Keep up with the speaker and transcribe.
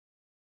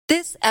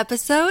This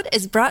episode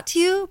is brought to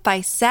you by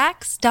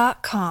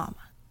Sax.com.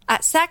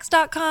 At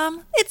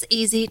Sax.com, it's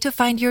easy to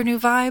find your new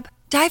vibe.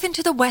 Dive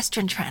into the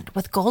Western trend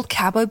with gold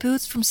cowboy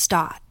boots from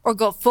Stott, or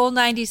go full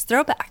 90s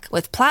throwback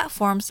with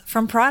platforms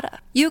from Prada.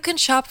 You can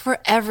shop for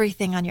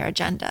everything on your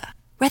agenda,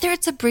 whether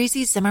it's a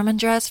breezy Zimmermann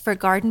dress for a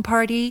garden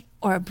party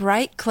or a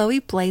bright Chloe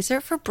blazer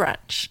for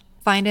brunch.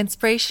 Find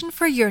inspiration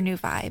for your new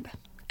vibe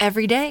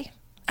every day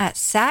at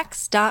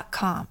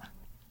Sax.com.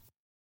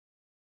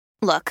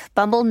 Look,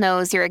 Bumble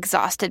knows you're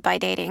exhausted by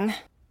dating.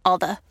 All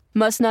the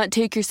must not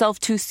take yourself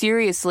too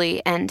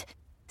seriously and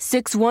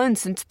 6'1"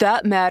 since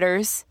that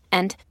matters.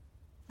 And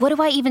what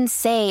do I even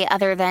say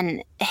other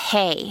than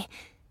hey?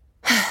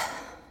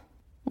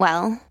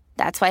 Well,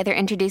 that's why they're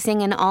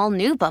introducing an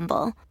all-new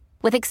Bumble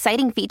with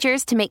exciting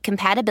features to make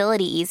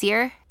compatibility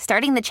easier,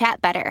 starting the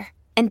chat better,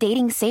 and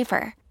dating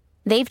safer.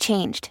 They've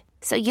changed,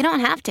 so you don't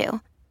have to.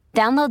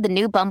 Download the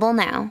new Bumble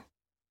now.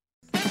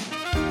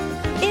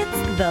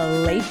 It's the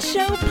Late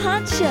Show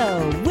Pod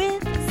Show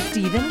with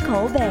Stephen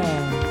Colbert.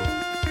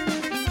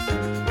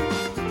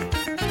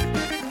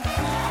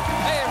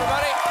 Hey,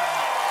 everybody.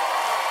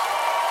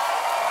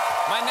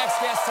 My next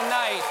guest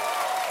tonight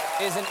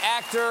is an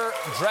actor,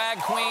 drag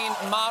queen,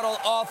 model,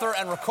 author,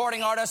 and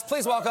recording artist.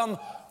 Please welcome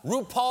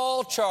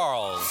RuPaul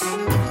Charles.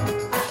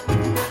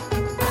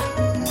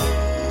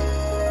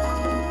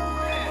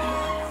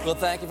 Well,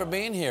 thank you for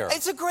being here.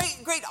 It's a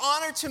great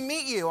honor to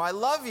meet you. I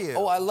love you.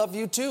 Oh, I love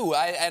you too.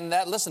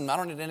 Listen, I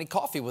don't need any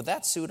coffee with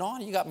that suit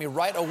on. You got me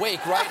right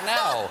awake right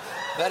now.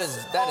 That is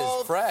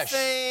fresh.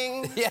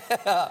 Thing. Yeah.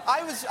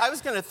 I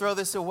was going to throw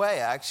this away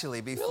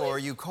actually before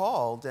you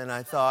called, and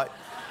I thought,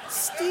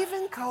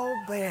 Stephen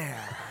Colbert.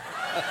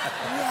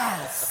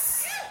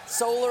 Yes.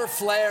 Solar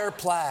flare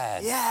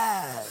plaid.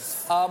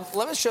 Yes.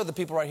 Let me show the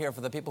people right here,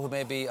 for the people who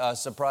may be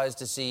surprised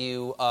to see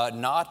you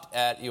not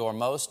at your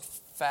most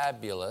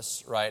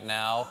fabulous right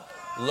now.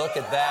 Look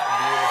at that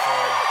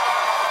beautiful.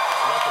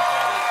 Look at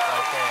that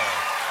right there.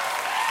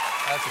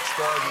 That's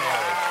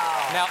extraordinary.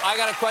 Wow. Now, I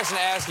got a question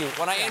to ask you.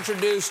 When I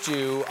introduced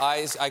you,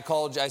 I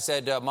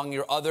said, among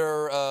your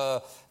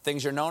other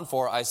things you're known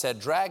for, I said,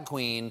 drag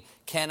queen.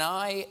 Can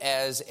I,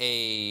 as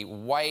a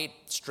white,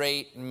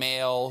 straight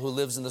male who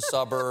lives in the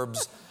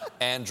suburbs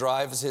and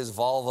drives his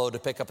Volvo to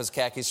pick up his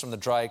khakis from the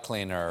dry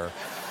cleaner,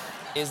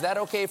 is that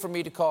okay for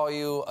me to call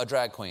you a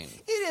drag queen?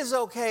 It is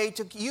okay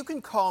you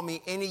can call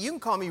me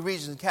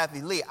Regent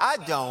Kathy Lee. I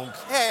don't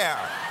care.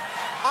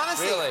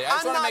 Honestly, really? I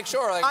just want to make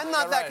sure. I'm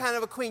not that kind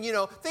of a queen. You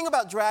know, thing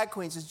about drag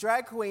queens is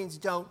drag queens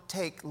don't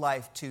take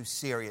life too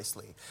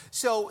seriously.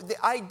 So the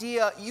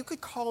idea, you could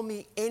call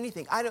me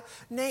anything.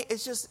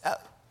 It's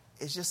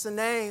just a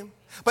name.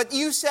 But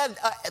you said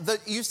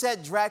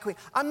drag queen.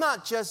 I'm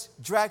not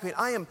just drag queen.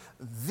 I am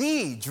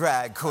the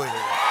drag queen.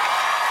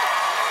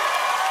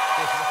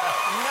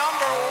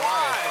 Number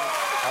one.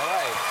 All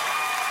right.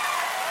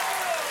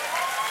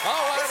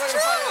 Oh, what It's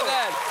true.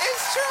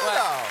 It's true,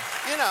 though.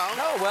 You know.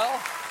 No, well,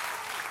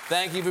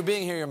 thank you for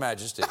being here, Your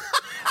Majesty.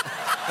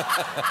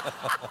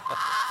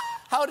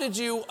 How did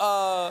you?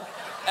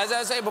 As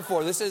I say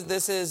before, this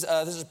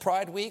is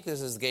Pride Week.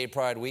 This is Gay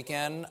Pride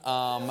Weekend.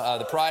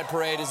 The Pride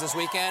Parade is this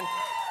weekend.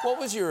 What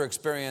was your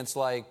experience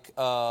like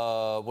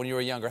when you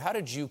were younger? How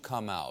did you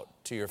come out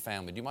to your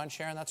family? Do you mind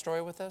sharing that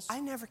story with us? I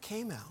never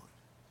came out.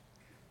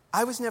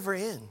 I was never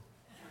in.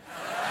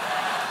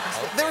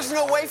 Okay. There was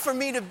no way for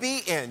me to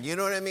be in, you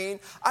know what I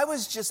mean? I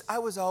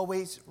was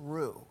always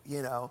Ru,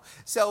 you know?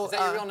 So, is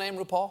that your real name,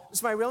 RuPaul?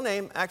 It's my real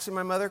name. Actually,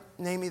 my mother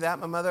named me that.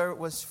 My mother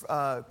was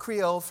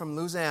Creole from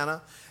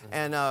Louisiana.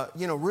 Mm-hmm.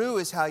 And, Ru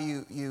is how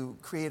you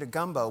create a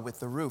gumbo with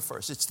the Ru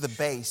first. It's the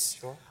base.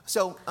 Sure.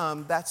 So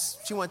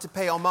she wanted to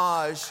pay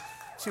homage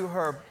to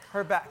her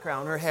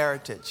background, her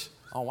heritage.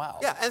 Oh, wow.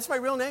 Yeah, and it's my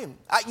real name.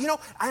 I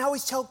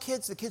always tell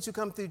the kids who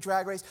come through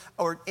Drag Race,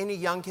 or any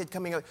young kid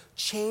coming out,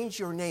 change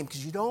your name,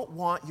 because you don't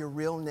want your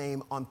real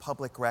name on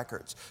public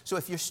records. So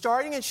if you're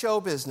starting in show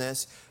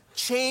business,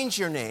 change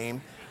your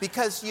name,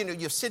 because,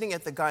 you're sitting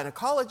at the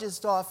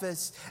gynecologist's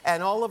office,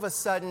 and all of a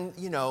sudden,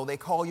 they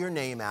call your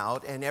name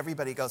out, and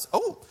everybody goes,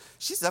 oh,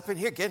 she's up in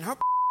here getting her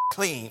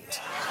cleaned. Miss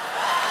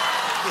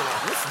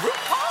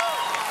RuPaul?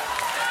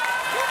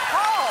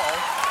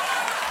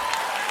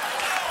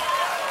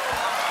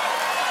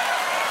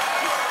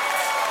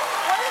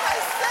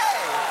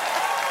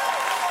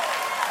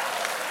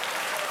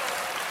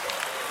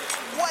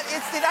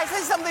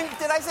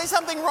 Did I say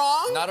something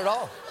wrong? Not at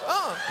all.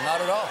 Oh.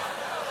 Not at all.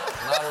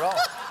 Not at all.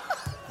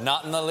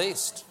 Not in the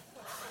least.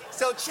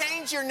 So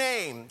change your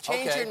name.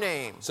 Change your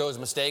name. So it's a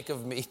mistake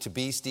of me to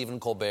be Stephen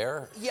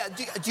Colbert? Yeah.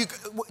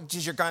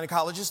 Does your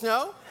gynecologist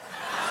know?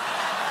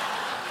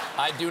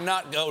 I do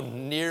not go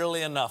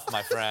nearly enough,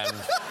 my friend.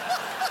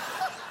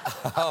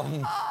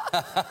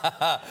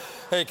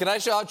 Hey, can I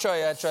show? I'll show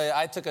you.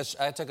 I took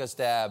a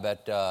stab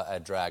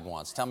at drag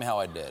once. Tell me how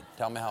I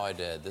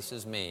did. This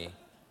is me,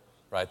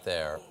 right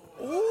there.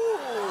 Ooh.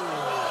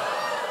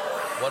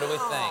 What do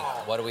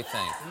we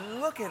think?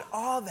 Look at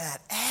all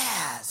that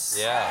ass.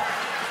 Yeah.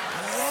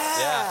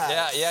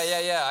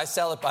 I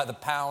sell it by the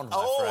pound,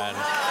 my friend.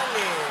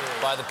 Honey.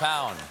 by the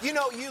pound. You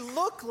know, you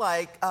look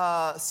like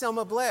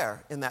Selma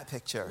Blair in that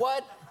picture.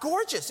 What?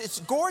 Gorgeous.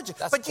 It's gorgeous.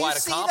 That's but do quite you a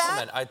see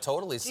compliment. That? I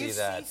totally see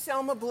that. Do you see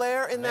Selma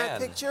Blair in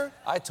that picture?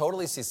 I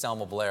totally see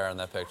Selma Blair in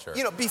that picture.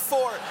 You know,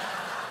 before...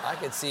 I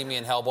could see me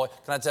in Hellboy.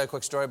 Can I tell you a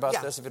quick story about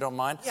this, if you don't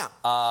mind? Yeah.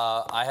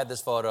 I had this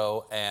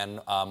photo, and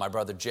my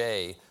brother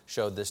Jay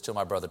showed this to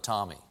my brother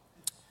Tommy.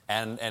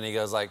 And he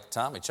goes like,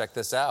 Tommy, check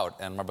this out.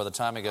 And my brother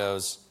Tommy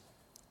goes,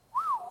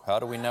 how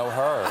do we know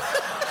her?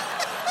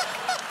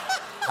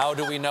 How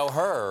do we know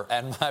her?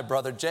 And my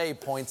brother Jay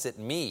points at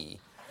me.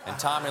 And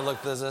Tommy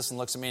looks at this and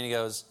looks at me and he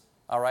goes,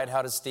 all right,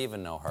 how does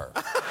Steven know her?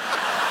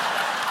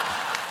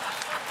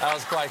 I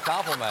was quite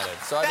complimented.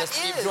 So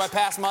do I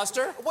pass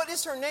muster? What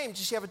is her name? Did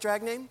she have a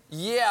drag name?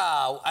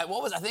 Yeah. I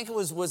think it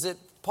was it,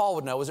 Paul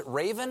would know, was it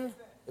Raven?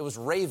 It was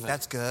Raven.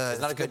 That's good.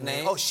 Isn't that a good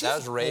name? Oh,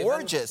 she's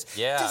gorgeous.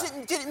 Yeah.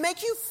 Did it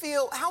make you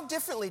feel, how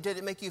differently did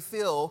it make you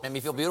feel? Made me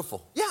feel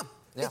beautiful. Yeah.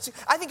 Yeah.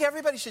 I think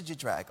everybody should do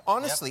drag.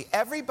 Honestly,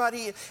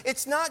 everybody,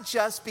 it's not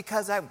just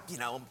because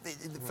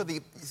for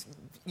the,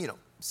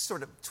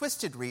 sort of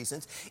twisted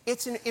reasons.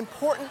 It's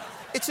important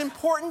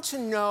to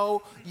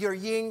know your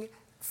yin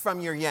from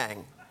your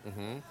yang.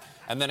 Mm-hmm.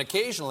 And then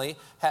occasionally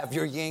have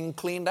your yin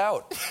cleaned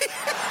out.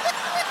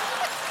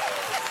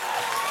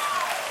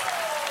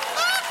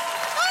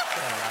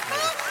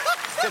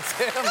 It's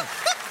him,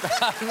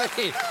 not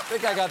me. I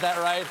think I got that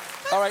right.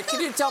 All right,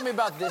 can you tell me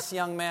about this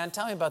young man?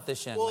 Tell me about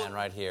this young man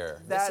right here.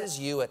 This is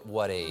you at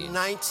what age?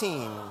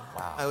 19.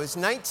 Wow. I was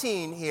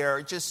 19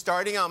 here, just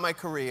starting out my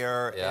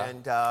career. Yeah.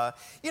 And, I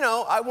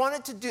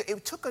wanted to do,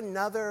 it took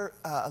another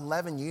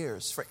 11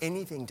 years for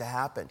anything to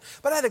happen.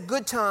 But I had a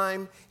good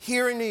time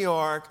here in New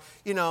York,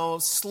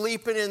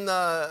 sleeping in in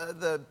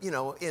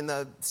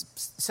the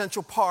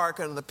Central Park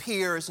and the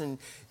piers and,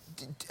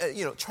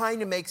 trying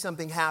to make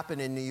something happen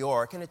in New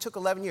York. And it took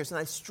 11 years. And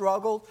I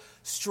struggled,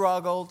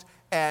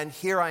 and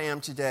here I am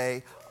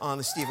today on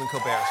the Stephen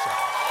Colbert Show.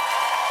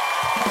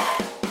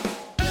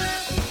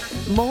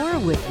 More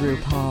with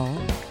RuPaul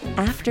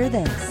after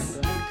this.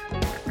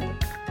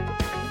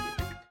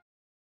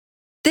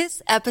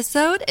 This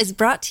episode is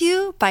brought to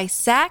you by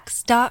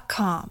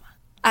Sax.com.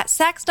 At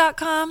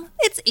Sax.com,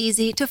 it's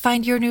easy to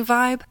find your new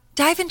vibe.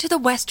 Dive into the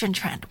Western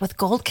trend with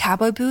gold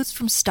cowboy boots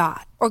from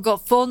Stott, or go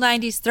full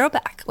 90s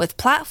throwback with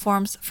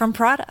platforms from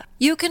Prada.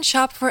 You can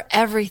shop for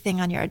everything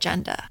on your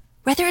agenda,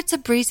 whether it's a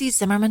breezy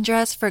Zimmermann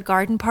dress for a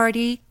garden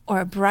party or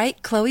a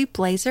bright Chloe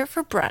blazer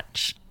for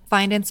brunch.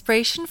 Find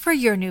inspiration for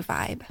your new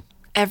vibe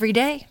every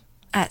day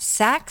at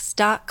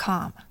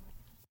Sax.com.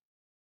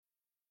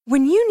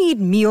 When you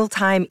need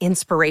mealtime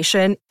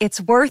inspiration,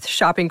 it's worth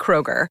shopping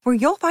Kroger, where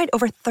you'll find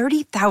over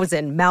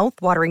 30,000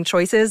 mouth-watering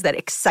choices that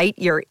excite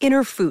your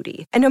inner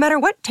foodie. And no matter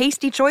what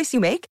tasty choice you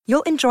make,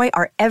 you'll enjoy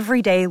our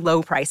everyday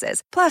low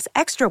prices, plus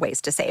extra ways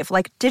to save,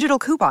 like digital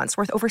coupons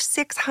worth over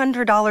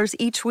 $600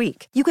 each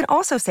week. You can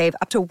also save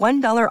up to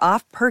 $1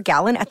 off per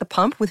gallon at the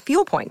pump with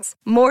fuel points.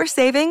 More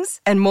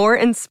savings and more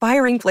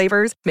inspiring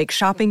flavors make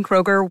shopping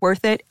Kroger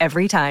worth it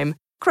every time.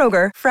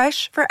 Kroger,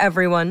 fresh for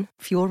everyone.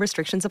 Fuel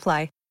restrictions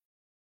apply.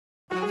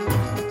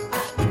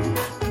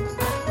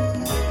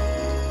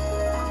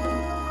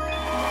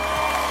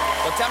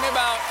 Well, tell me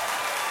about,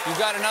 you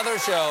got another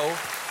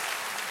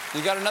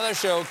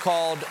show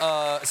called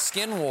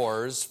Skin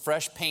Wars,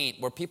 Fresh Paint,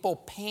 where people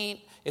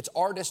paint, it's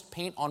artists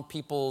paint on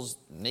people's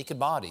naked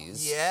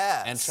bodies.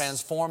 Yes. And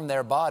transform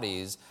their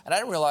bodies. And I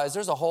didn't realize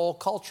there's a whole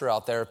culture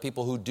out there of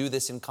people who do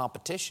this in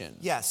competition.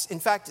 Yes. In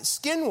fact,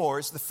 Skin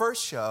Wars, the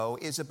first show,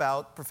 is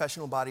about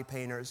professional body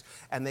painters,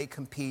 and they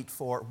compete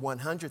for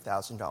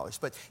 $100,000.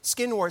 But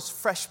Skin Wars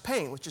Fresh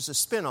Paint, which is a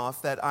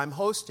spin-off that I'm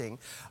hosting,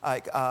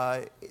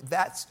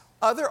 that's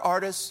other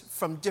artists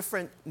from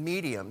different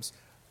mediums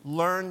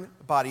learn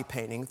body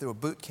painting through a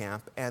boot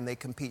camp, and they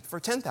compete for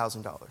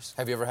 $10,000.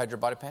 Have you ever had your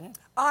body painted?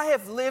 I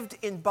have lived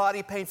in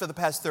body paint for the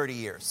past 30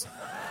 years.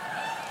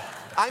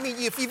 I mean,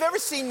 if you've ever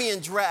seen me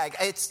in drag,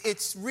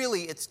 it's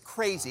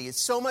crazy.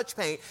 It's so much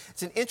paint.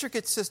 It's an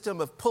intricate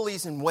system of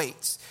pulleys and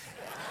weights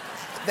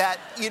that,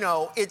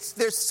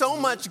 there's so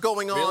much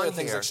going on really? here.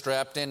 Things like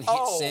strapped in,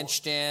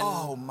 cinched in?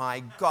 Oh,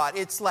 my God.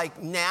 It's like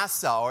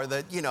NASA or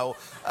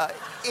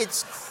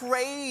it's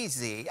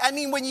crazy. I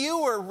mean, when you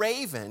were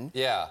Raven,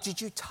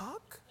 did you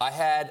tuck?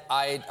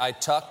 I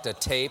tucked, I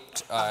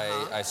taped,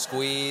 I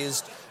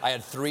squeezed. I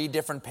had 3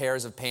 different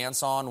pairs of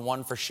pants on,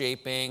 one for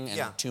shaping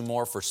and 2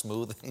 more for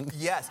smoothing.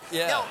 Yes.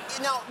 Yeah.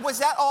 Now, was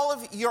that all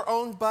of your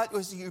own butt?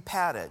 Was you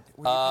padded?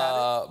 Were you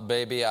padded?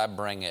 Baby, I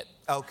bring it.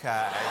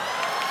 Okay.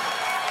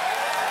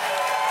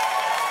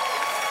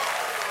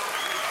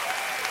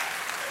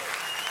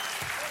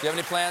 Do you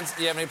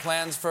have any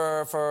plans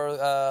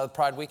for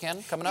Pride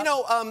weekend coming up?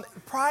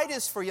 Pride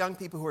is for young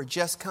people who are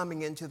just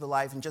coming into the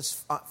life and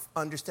just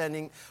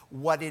understanding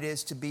what it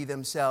is to be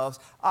themselves.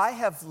 I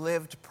have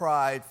lived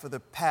Pride for the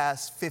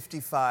past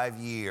 55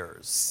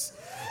 years.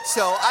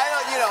 So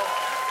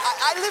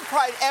I live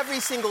Pride every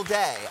single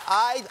day.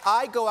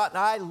 I go out and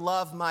I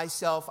love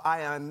myself.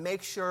 I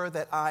make sure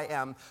that I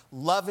am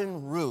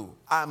loving Ru.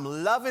 I'm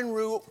loving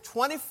Ru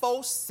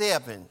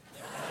 24/7.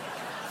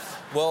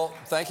 Well,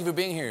 thank you for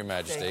being here, Your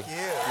Majesty. Thank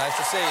you. Nice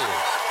to see you.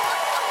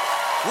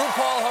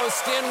 RuPaul hosts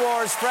Skin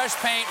Wars Fresh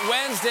Paint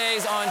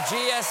Wednesdays on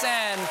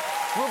GSN.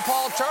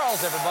 RuPaul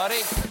Charles,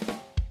 everybody.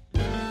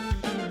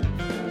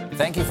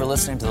 Thank you for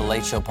listening to The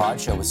Late Show Pod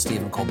Show with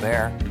Stephen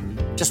Colbert.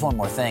 Just one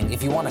more thing.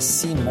 If you want to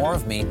see more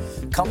of me,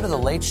 come to The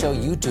Late Show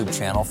YouTube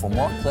channel for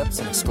more clips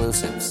and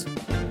exclusives.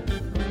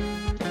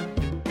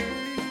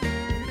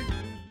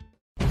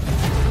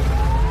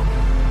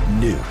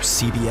 New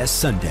CBS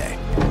Sunday.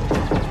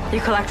 You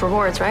collect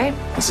rewards, right?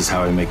 This is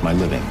how I make my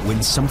living.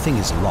 When something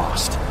is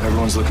lost,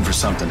 Everyone's looking for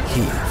something.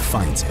 he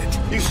finds it.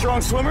 You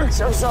strong swimmer?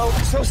 So-so.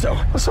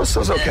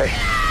 So-so's okay.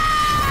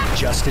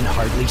 Justin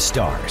Hartley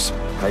stars.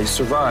 How you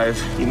survive,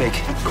 you make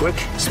quick,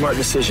 smart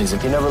decisions,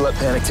 and you never let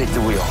panic take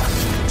the wheel.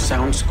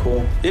 Sounds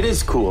cool. It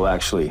is cool,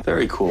 actually.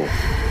 Very cool.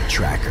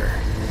 Tracker.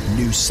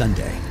 New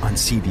Sunday on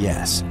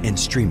CBS and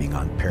streaming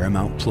on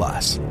Paramount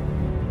Plus.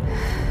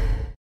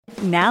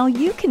 Now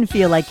you can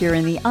feel like you're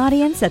in the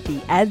audience at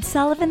the Ed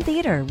Sullivan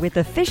Theater with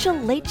official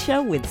Late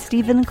Show with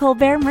Stephen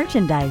Colbert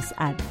merchandise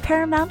at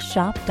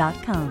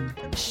ParamountShop.com.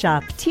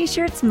 Shop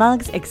t-shirts,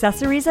 mugs,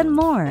 accessories, and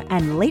more.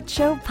 And Late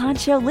Show Pod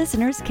Show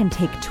listeners can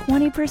take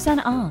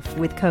 20% off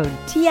with code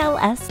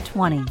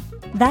TLS20.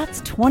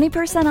 That's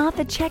 20% off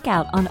at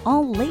checkout on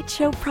all Late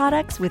Show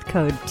products with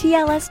code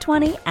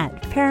TLS20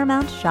 at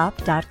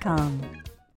ParamountShop.com.